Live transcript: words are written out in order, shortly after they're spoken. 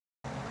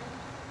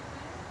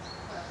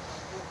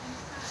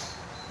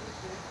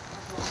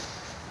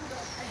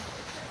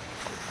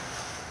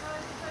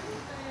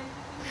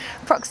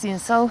Proxy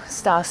and Soul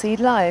Starseed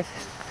Live.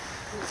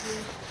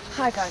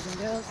 Hi guys and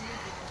girls.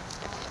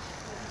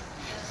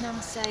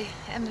 Namaste,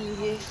 Emily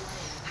here.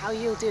 How are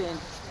you all doing?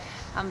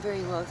 I'm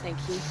very well, thank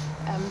you.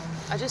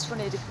 I just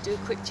wanted to do a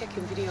quick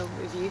check-in video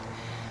with you.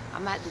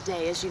 I'm at the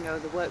day, as you know,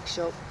 the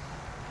workshop.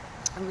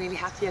 I'm really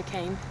happy I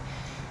came.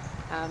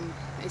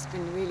 It's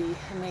been really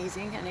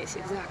amazing and it's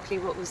exactly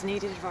what was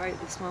needed right at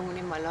this moment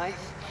in my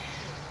life.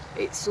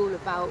 It's all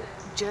about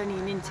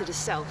journeying into the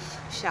self,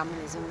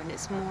 shamanism, and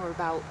it's more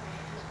about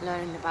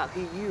learning about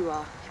who you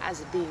are as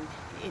a being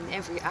in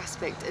every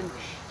aspect and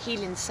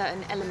healing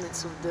certain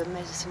elements of the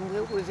medicine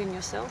wheel within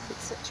yourself,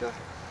 etc.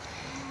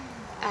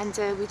 And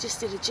we just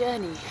did a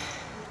journey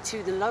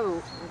to the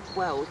lower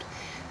world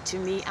to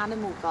meet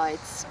animal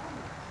guides,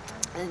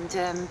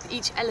 and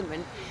each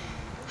element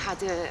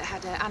had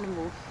an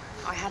animal.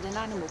 I had an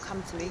animal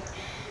come to me.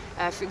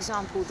 For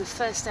example, the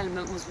first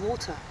element was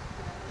water.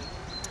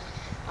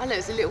 I know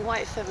there's a little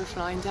white feather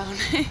flying down.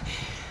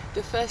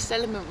 The first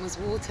element was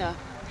water,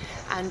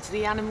 and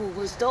the animal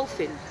was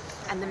dolphin,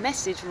 and the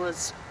message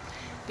was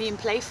being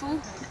playful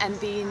and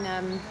being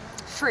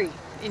free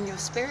in your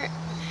spirit,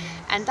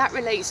 and that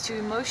relates to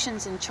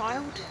emotions and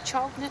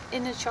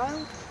inner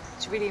child.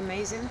 It's really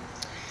amazing.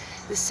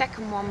 The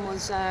second one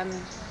was earth,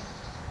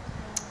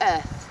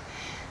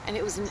 and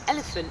it was an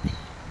elephant,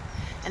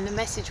 and the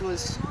message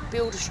was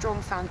build a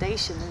strong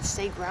foundation and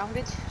stay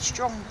grounded,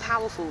 strong,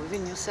 powerful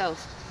within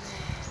yourself.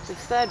 The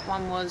third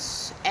one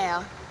was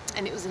air,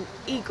 and it was an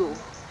eagle,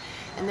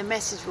 and the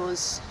message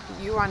was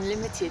you're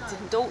unlimited,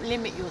 don't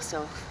limit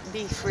yourself,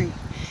 be free,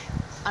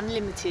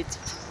 unlimited.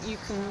 You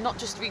can not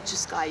just reach the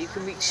sky, you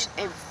can reach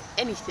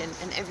anything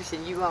and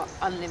everything, you are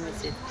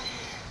unlimited.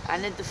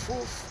 And then the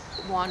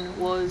fourth one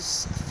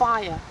was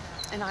fire,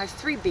 and I have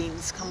three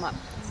beings come up.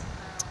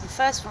 The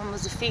first one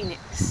was a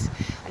phoenix.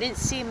 I didn't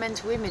see a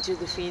mental image of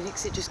the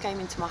phoenix, it just came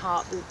into my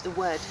heart, the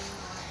word.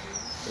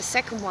 The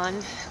second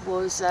one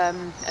was a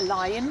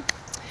lion.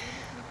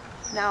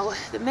 Now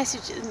the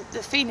message,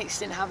 the phoenix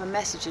didn't have a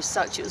message as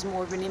such, it was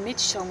more of an image,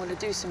 so I'm going to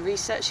do some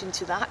research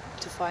into that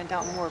to find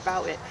out more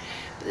about it.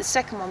 But the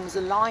second one was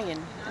a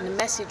lion, and the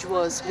message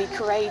was be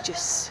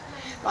courageous,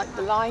 like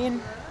the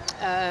lion.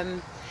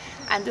 And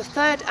the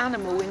third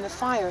animal in the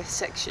fire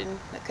section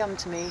that come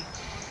to me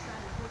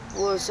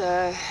was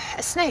a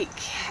snake,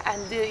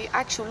 and the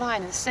actual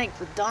lion and the snake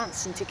were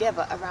dancing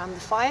together around the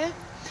fire,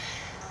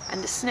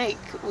 and the snake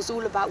was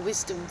all about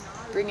wisdom,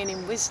 bringing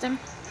in wisdom.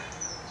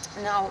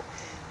 Now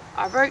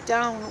I wrote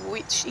down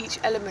which each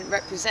element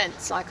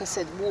represents. Like I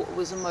said, water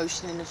was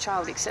emotion in a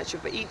child, etc.,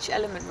 but each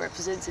element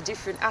represents a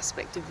different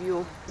aspect of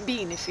your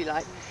being, if you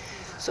like.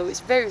 So it's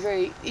very,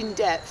 very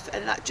in-depth,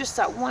 and just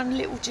that one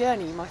little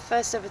journey, my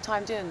first ever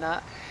time doing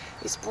that,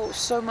 it's brought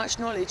so much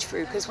knowledge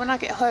through, because when I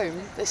get home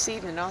this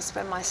evening, I'll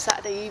spend my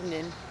Saturday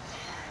evening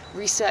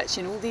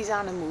researching all these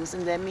animals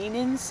and their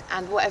meanings,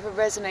 and whatever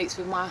resonates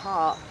with my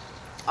heart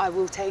I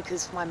will take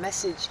as my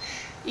message.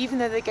 Even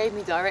though they gave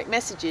me direct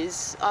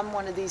messages, I'm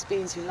one of these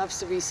beings who loves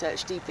to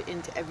research deeper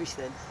into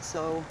everything,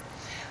 so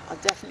I'll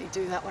definitely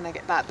do that when I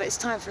get back. But it's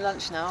time for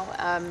lunch now.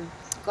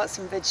 I've got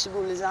some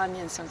vegetable lasagna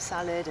and some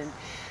salad and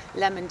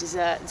lemon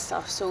dessert and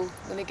stuff, so I'm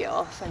going to get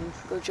off and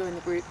go join the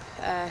group.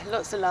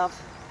 Lots of love.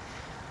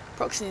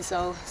 Proxy and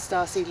Soul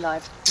Starseed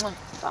Live.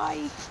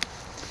 Bye.